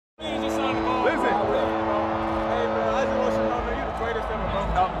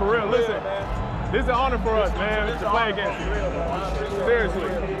for real. Listen, this is an honor for us, man, to play against you. Seriously.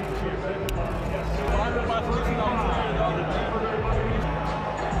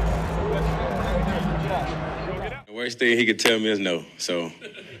 The worst thing he could tell me is no. So,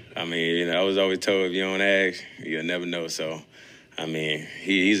 I mean, you know, I was always told if you don't ask, you'll never know. So, I mean,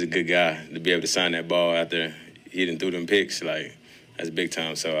 he's a good guy to be able to sign that ball after he didn't threw them picks. Like, that's big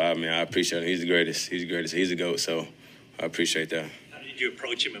time. So, I mean, I appreciate him. He's the greatest. He's the greatest. He's a GOAT. So, I appreciate that. How did you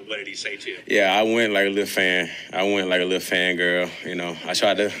approach him and what did he say to you? Yeah, I went like a little fan. I went like a little fangirl. You know, I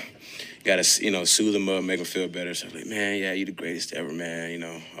tried to, soothe him up, make him feel better. So I was like, man, yeah, you the greatest ever, man. You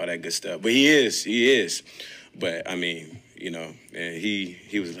know, all that good stuff. But he is. But I mean, you know, and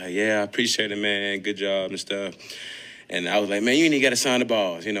he was like, yeah, I appreciate it, man. Good job and stuff. And I was like, man, you ain't got to sign the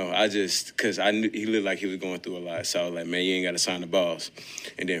balls. You know, because I knew he looked like he was going through a lot. So I was like, man, you ain't got to sign the balls.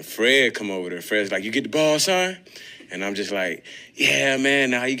 And then Fred come over there. Fred's like, you get the ball, son? And I'm just like, yeah,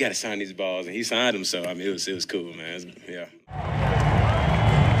 man, now you got to sign these balls. And he signed them. So, I mean, it was cool, man. Yeah.